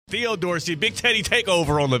Theo Dorsey, Big Teddy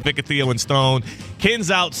takeover on the Vic of Theo and Stone.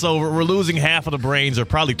 Ken's out, so we're losing half of the brains, or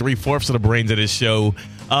probably 3/4 of the brains of this show.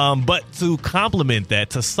 But to complement that,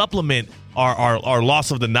 to supplement our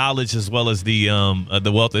loss of the knowledge as well as the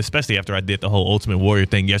wealth, especially after I did the whole Ultimate Warrior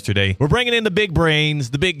thing yesterday, we're bringing in the big brains,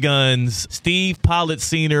 the big guns. Steve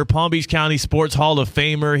Politziner, Palm Beach County Sports Hall of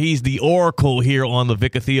Famer. He's the oracle here on the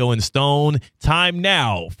Vic of Theo and Stone. Time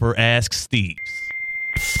now for Ask Steve.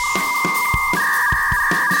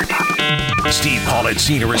 Steve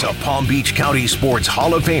Politziner is a Palm Beach County Sports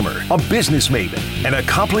Hall of Famer, a business maven, an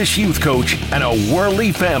accomplished youth coach, and a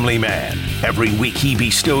worldly family man. Every week he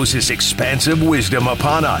bestows his expansive wisdom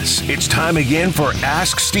upon us. It's time again for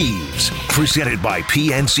Ask Steve's, presented by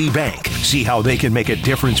PNC Bank. See how they can make a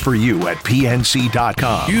difference for you at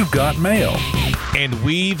PNC.com. You've got mail. And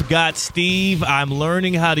we've got Steve. I'm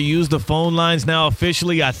learning how to use the phone lines now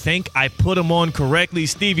officially. I think I put them on correctly.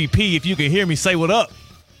 Stevie P, if you can hear me, say what up.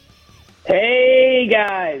 Hey,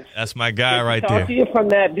 guys. That's my guy right there. Talk to you from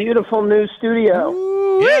that beautiful new studio.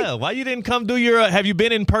 Ooh, yeah, why you didn't come do your have you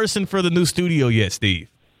been in person for the new studio yet, Steve?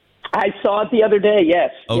 I saw it the other day,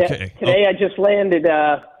 yes. Okay. Yeah, today I just landed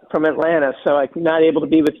from Atlanta, so I'm not able to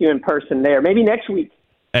be with you in person there. Maybe next week.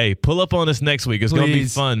 Hey, pull up on us next week. It's going to be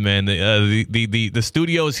fun, man. The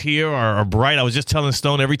studios here are bright. I was just telling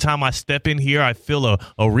Stone, every time I step in here, I feel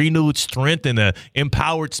a renewed strength and an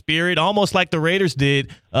empowered spirit, almost like the Raiders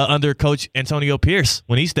did under Coach Antonio Pierce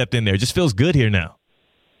when he stepped in there. It just feels good here now.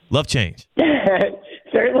 Love change.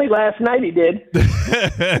 Certainly last night he did.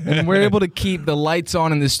 And we're able to keep the lights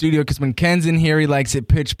on in the studio because when Ken's in here, he likes it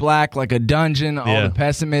pitch black like a dungeon, all the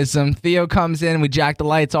pessimism. Theo comes in, we jack the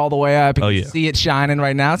lights all the way up. You can see it shining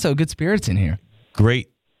right now, so good spirits in here. Great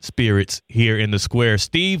spirits here in the square.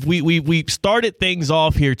 Steve, we started things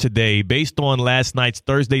off here today based on last night's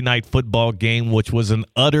Thursday night football game, which was an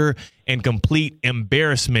utter and complete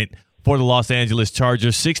embarrassment for the Los Angeles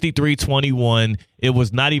Chargers, 63-21. It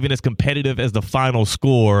was not even as competitive as the final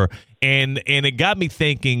score. And it got me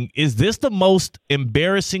thinking, is this the most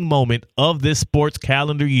embarrassing moment of this sports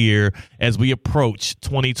calendar year as we approach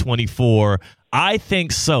 2024? I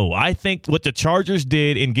think so. I think what the Chargers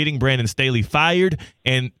did in getting Brandon Staley fired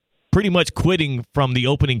and pretty much quitting from the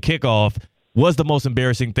opening kickoff was the most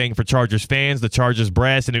embarrassing thing for Chargers fans, the Chargers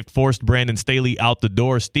brass, and it forced Brandon Staley out the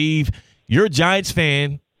door. Steve, you're a Giants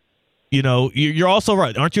fan. You know, you're also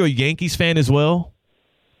right. Aren't you a Yankees fan as well?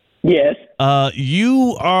 Yes.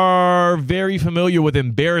 You are very familiar with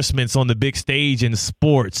embarrassments on the big stage in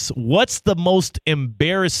sports. What's the most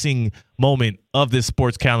embarrassing moment of this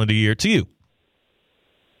sports calendar year to you?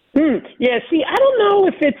 Yeah, see, I don't know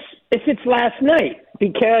if it's last night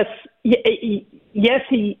because, yes,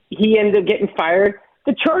 he ended up getting fired.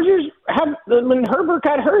 The Chargers when Herbert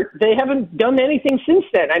got hurt, they haven't done anything since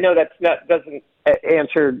then. I know doesn't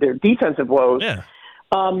answer their defensive woes. Yeah.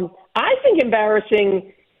 I think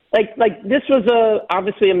embarrassing, like this was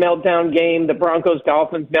obviously a meltdown game. The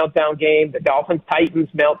Broncos-Dolphins meltdown game. The Dolphins-Titans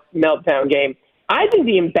meltdown game. I think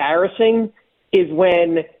the embarrassing is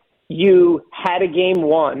when you had a game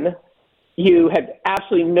won, you had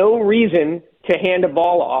absolutely no reason to hand a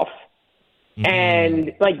ball off,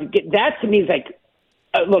 and that to me is like.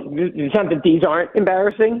 Look, it's not that these aren't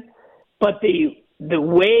embarrassing, but the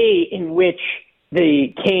way in which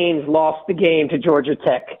the Canes lost the game to Georgia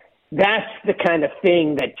Tech, that's the kind of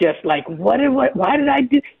thing that just like, why did I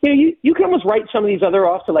do? You can almost write some of these other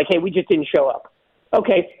off to like, hey, we just didn't show up.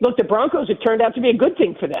 Okay, look, the Broncos, it turned out to be a good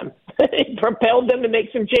thing for them. It propelled them to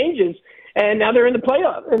make some changes, and now they're in the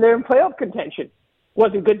playoff, and they're in playoff contention.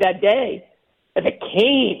 Wasn't good that day. But the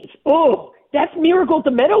Canes, that's miracle at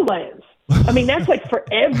the Meadowlands. I mean, that's like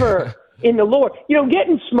forever in the lore.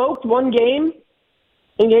 Getting smoked one game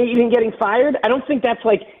and even getting fired, I don't think that's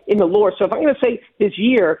like in the lore. So if I'm going to say this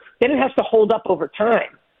year, then it has to hold up over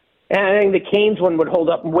time. And I think the Canes one would hold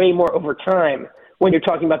up way more over time when you're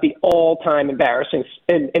talking about the all-time embarrassing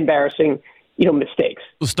mistakes.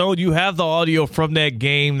 Stone, you have the audio from that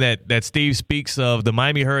game that Steve speaks of, the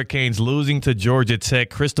Miami Hurricanes losing to Georgia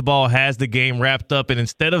Tech. Cristobal has the game wrapped up, and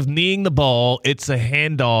instead of kneeing the ball, it's a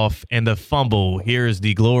handoff and a fumble. Here is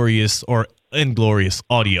the glorious or inglorious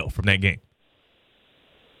audio from that game.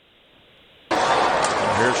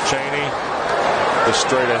 Here's Chaney, the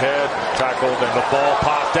straight ahead, tackled, and the ball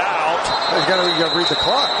popped out. You got to read the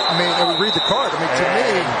clock. Read the card. To me,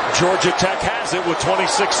 Georgia Tech has it with 26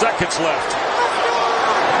 seconds left.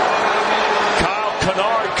 Kyle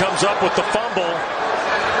Kennard comes up with the fumble.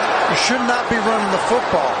 You should not be running the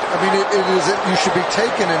football. You should be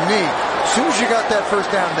taking a knee. As soon as you got that first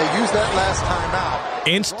down, they used that last time out.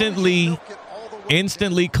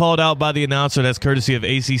 instantly called out by the announcer. That's courtesy of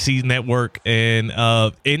ACC Network, and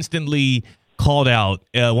instantly called out.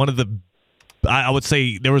 One of the, I would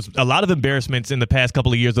say, there was a lot of embarrassments in the past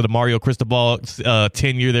couple of years of the Mario Cristobal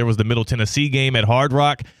tenure. There was the Middle Tennessee game at Hard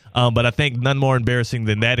Rock, but I think none more embarrassing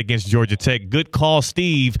than that against Georgia Tech. Good call,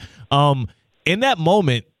 Steve. In that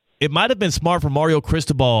moment, it might have been smart for Mario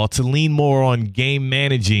Cristobal to lean more on game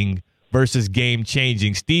managing versus game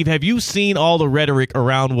changing. Steve, have you seen all the rhetoric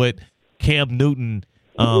around what Cam Newton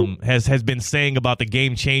has been saying about the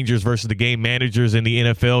game changers versus the game managers in the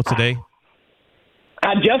NFL today?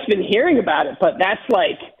 I've just been hearing about it, but that's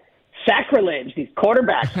like sacrilege. These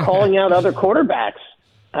quarterbacks calling out other quarterbacks.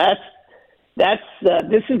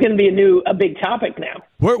 This is going to be a big topic now.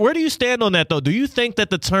 Where do you stand on that, though? Do you think that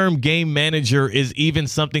the term game manager is even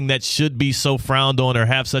something that should be so frowned on or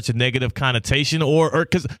have such a negative connotation? Or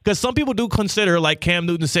because some people do consider, like Cam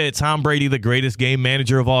Newton said, Tom Brady the greatest game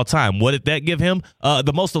manager of all time. What did that give him?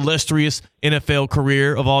 The most illustrious NFL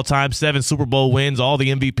career of all time, 7 Super Bowl wins, all the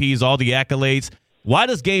MVPs, all the accolades. Why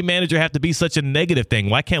does game manager have to be such a negative thing?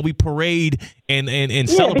 Why can't we parade and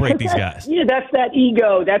celebrate these guys? Yeah, that's that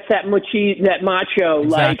ego. That's that macho.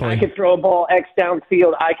 Exactly. Like, I could throw a ball X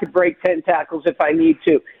downfield. I could break 10 tackles if I need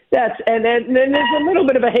to. And then there's a little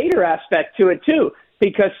bit of a hater aspect to it, too,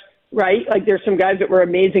 because, right, like there's some guys that were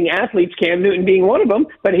amazing athletes, Cam Newton being one of them,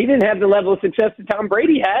 but he didn't have the level of success that Tom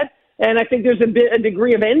Brady had. And I think there's a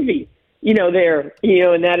degree of envy, there,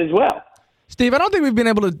 in that as well. Steve, I don't think we've been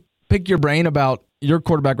able to pick your brain about your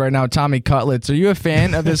quarterback right now, Tommy Cutlets. Are you a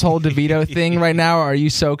fan of this whole DeVito thing right now? Are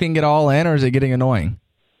you soaking it all in, or is it getting annoying?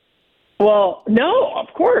 Well, no, of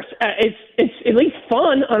course. It's at least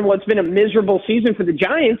fun on what's been a miserable season for the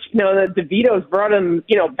Giants. That DeVito's brought him,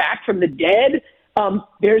 back from the dead.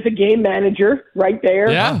 There's a game manager right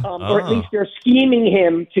there. Yeah. Or at least they're scheming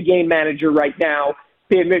him to game manager right now.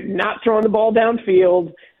 They're not throwing the ball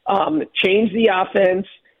downfield, change the offense,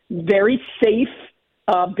 very safe,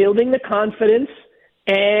 building the confidence.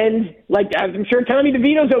 And, I'm sure Tommy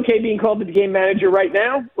DeVito's okay being called the game manager right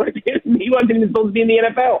now. He wasn't even supposed to be in the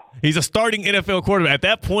NFL. He's a starting NFL quarterback. At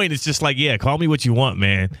that point, it's just like, yeah, call me what you want,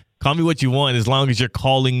 man. Call me what you want as long as you're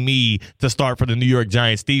calling me to start for the New York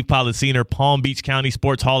Giants. Steve Politziner, Palm Beach County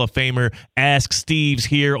Sports Hall of Famer. Ask Steve's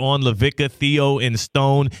here on LaVicka, Theo, and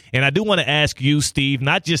Stone. And I do want to ask you, Steve,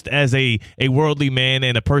 not just as a worldly man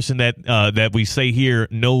and a person that we say here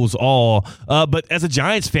knows all, but as a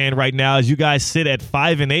Giants fan right now, as you guys sit at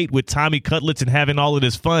 5-8 with Tommy Cutlets and having all of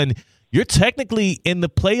this fun, you're technically in the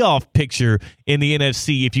playoff picture in the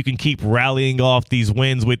NFC if you can keep rallying off these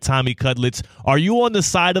wins with Tommy Cutlets. Are you on the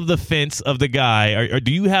side of the fence of the guy, or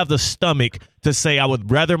do you have the stomach to say, I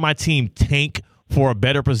would rather my team tank for a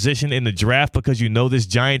better position in the draft because this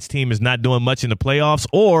Giants team is not doing much in the playoffs?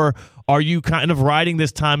 Or are you kind of riding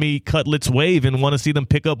this Tommy Cutlets wave and want to see them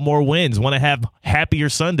pick up more wins, want to have happier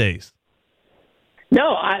Sundays?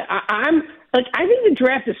 No, I think the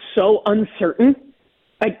draft is so uncertain.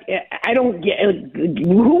 I don't get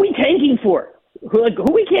who are we tanking for? Who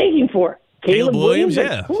are we tanking for? Caleb Williams?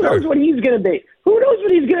 Yeah. Who knows what he's going to be? Who knows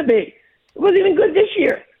what he's going to be? He wasn't even good this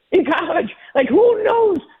year in college. Who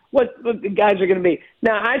knows what the guys are going to be?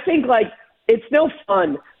 Now, I think it's no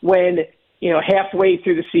fun when halfway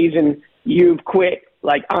through the season you've quit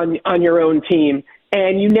on your own team,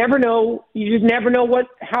 and you never know. You just never know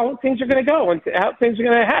how things are going to go and how things are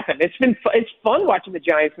going to happen. It's fun watching the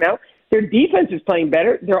Giants now. Their defense is playing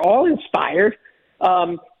better. They're all inspired.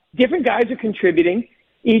 Different guys are contributing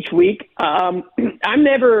each week. I'm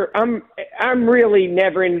really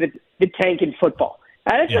never in the tank in football.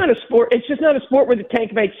 That's not a sport. It's just not a sport where the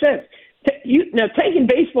tank makes sense. Now, tank in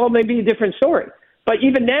baseball may be a different story. But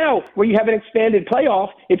even now, where you have an expanded playoff,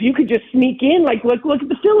 if you could just sneak in, look at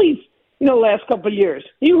the Phillies, last couple of years.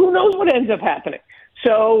 Who knows what ends up happening?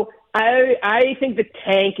 So I think the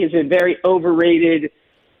tank is a very overrated.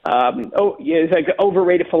 It's like an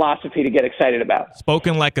overrated philosophy to get excited about.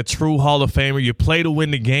 Spoken like a true Hall of Famer. You play to win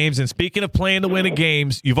the games. And speaking of playing to win the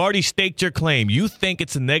games, you've already staked your claim. You think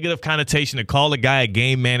it's a negative connotation to call a guy a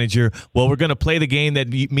game manager. Well, we're going to play the game that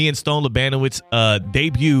me and Stone Labanowitz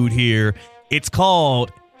debuted here. It's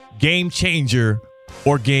called Game Changer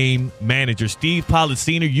or Game Manager. Steve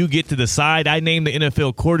Politziner, you get to decide. I name the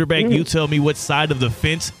NFL quarterback. You tell me what side of the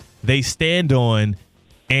fence they stand on.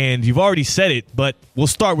 And you've already said it, but we'll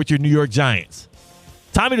start with your New York Giants.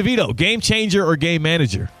 Tommy DeVito, game changer or game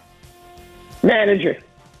manager? Manager.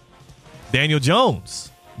 Daniel Jones,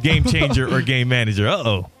 game changer or game manager?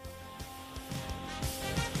 Uh-oh.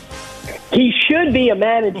 He should be a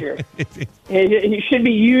manager. He should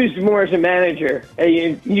be used more as a manager.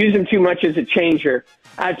 You use him too much as a changer.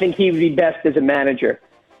 I think he would be best as a manager.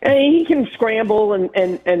 And he can scramble and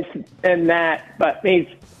that, but he's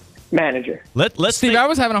manager. Let's Steve, I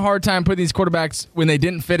was having a hard time putting these quarterbacks when they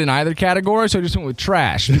didn't fit in either category, so I just went with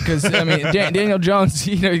trash because I mean Daniel Jones,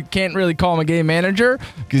 you can't really call him a game manager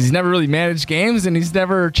because he's never really managed games and he's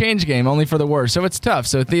never changed game, only for the worse. So it's tough.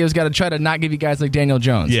 So Theo's got to try to not give you guys like Daniel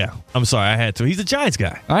Jones. Yeah, I'm sorry, I had to. He's a Giants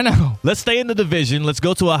guy. I know. Let's stay in the division. Let's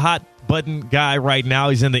go to a hot button guy right now.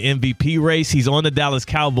 He's in the MVP race. He's on the Dallas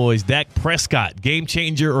Cowboys. Dak Prescott, game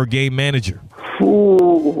changer or game manager?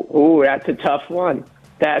 Ooh, that's a tough one.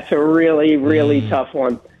 That's a really, really tough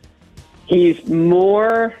one. He's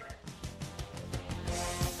more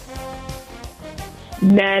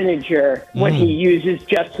manager when he uses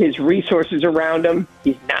just his resources around him.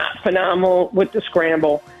 He's not phenomenal with the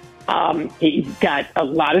scramble. He's got a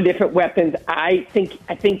lot of different weapons. I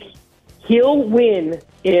think he'll win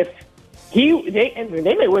if they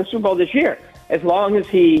may win Super Bowl this year as long as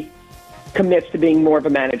he commits to being more of a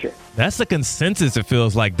manager. That's the consensus, it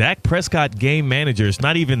feels like. Dak Prescott, game manager. It's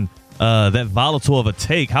not even that volatile of a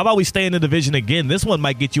take. How about we stay in the division again? This one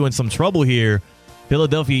might get you in some trouble here.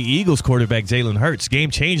 Philadelphia Eagles quarterback Jalen Hurts, game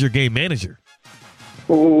changer, game manager.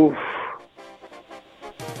 Ooh.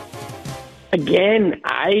 Again,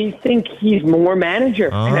 I think he's more manager.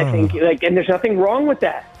 And I think and there's nothing wrong with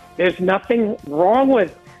that. There's nothing wrong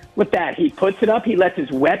with that. He puts it up. He lets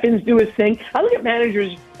his weapons do his thing. I look at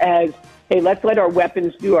managers as, hey, let's let our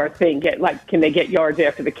weapons do our thing. Can they get yards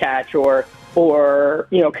after the catch, or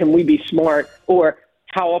can we be smart, or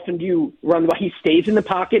how often do you run the ball? He stays in the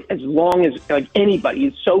pocket as long as anybody.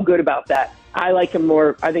 He's so good about that. I like him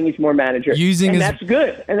more. I think he's more manager, that's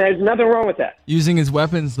good. And there's nothing wrong with that. Using his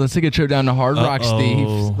weapons. Let's take a trip down to Hard Rock,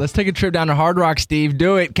 Steve. Let's take a trip down to Hard Rock, Steve.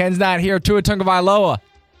 Do it. Ken's not here. Tua Tagovailoa.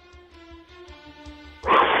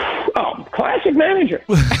 Oh, classic manager.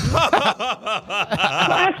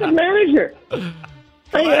 Classic manager.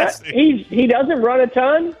 He doesn't run a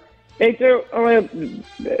ton. There's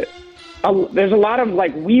a lot of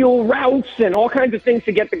wheel routes and all kinds of things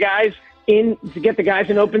to get the guys in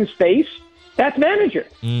open space. That's manager.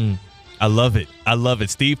 I love it.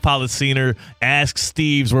 Steve Politziner asks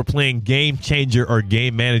Steve's. We're playing game changer or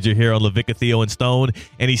game manager here on LaVicka, Theo, and Stone,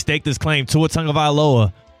 and he staked his claim. Tua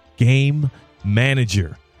Tagovailoa, game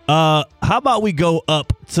manager. How about we go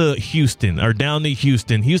up to Houston or down to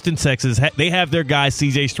Houston, Texas? They have their guy,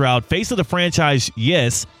 C.J. Stroud, face of the franchise,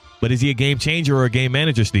 yes, but is he a game changer or a game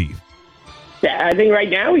manager, Steve? Yeah, I think right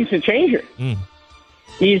now he's a changer.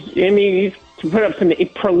 He's put up some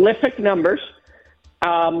prolific numbers,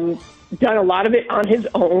 done a lot of it on his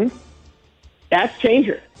own. That's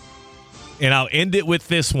changer. And I'll end it with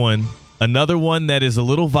this one, another one that is a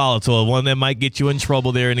little volatile, one that might get you in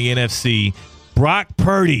trouble there in the NFC. Brock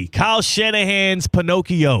Purdy, Kyle Shanahan's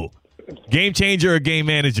Pinocchio. Game changer or game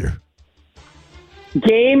manager?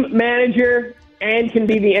 Game manager, and can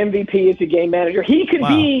be the MVP as a game manager. He could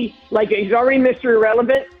be, he's already Mr.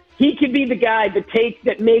 Irrelevant. He could be the guy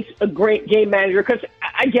that makes a great game manager. Because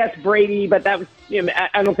I guess Brady, but that was,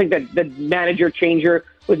 I don't think that the manager changer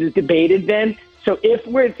was as debated then. So if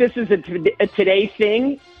this is a today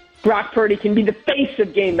thing, Brock Purdy can be the face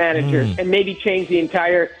of game managers and maybe change the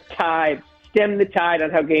entire tide. Stem the tide on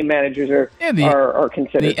how game managers are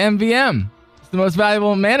considered. The MVM, it's the most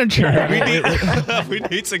valuable manager. we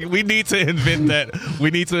need to invent that.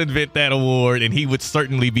 We need to invent that award, and he would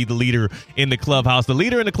certainly be the leader in the clubhouse. The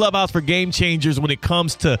leader in the clubhouse for game changers when it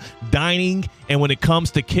comes to dining and when it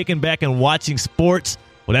comes to kicking back and watching sports.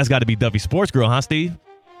 Well, that's got to be Duffy Sports Grill, huh, Steve?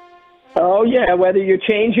 Oh yeah, whether you're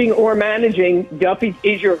changing or managing, Duffy's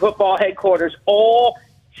is your football headquarters all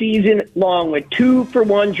season long with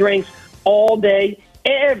 2-for-1 drinks. All day,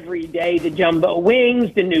 every day, the jumbo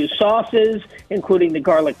wings, the new sauces, including the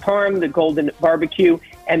garlic parm, the golden barbecue,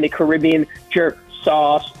 and the Caribbean jerk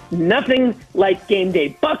sauce. Nothing like game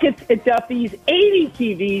day buckets at Duffy's. 80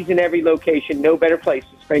 TVs in every location. No better place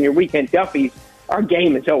to spend your weekend. Duffy's, our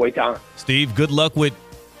game is always on. Steve, good luck with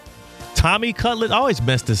Tommy Cutlets. I always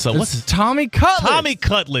mess this up. What's Tommy Cutlets? Tommy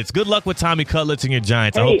Cutlets. Good luck with Tommy Cutlets and your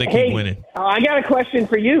Giants. I hope they keep winning. I got a question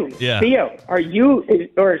for you. Yeah. Theo,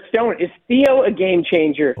 or Stone, is Theo a game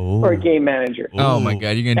changer or a game manager? Oh, my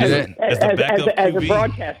God. You're going to do that? As a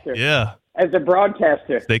broadcaster. Yeah. As a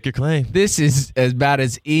broadcaster. Stake your claim. This is about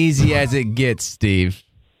as easy as it gets, Steve.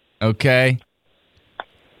 Okay?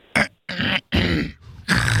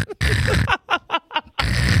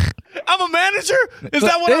 I'm a manager? Is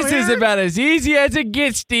that what This is about as easy as it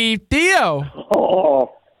gets, Steve. Theo.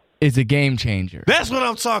 Oh, is a game changer. That's what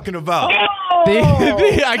I'm talking about. I couldn't do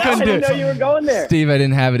it. I didn't know you were going there. Steve, I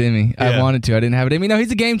didn't have it in me. Yeah. I wanted to. I didn't have it in me. No,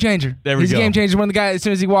 he's a game changer. He's a game changer. When the guy, as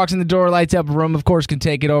soon as he walks in the door, lights up a room, of course, can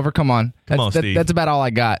take it over. Come on. Steve. That's about all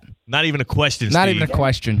I got. Not even a question, Not Steve. even a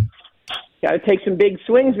question. Got to take some big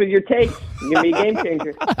swings with your takes. You're going to be a game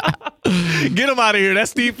changer. Get him out of here. That's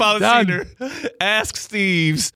Steve Politziner. Ask Steve's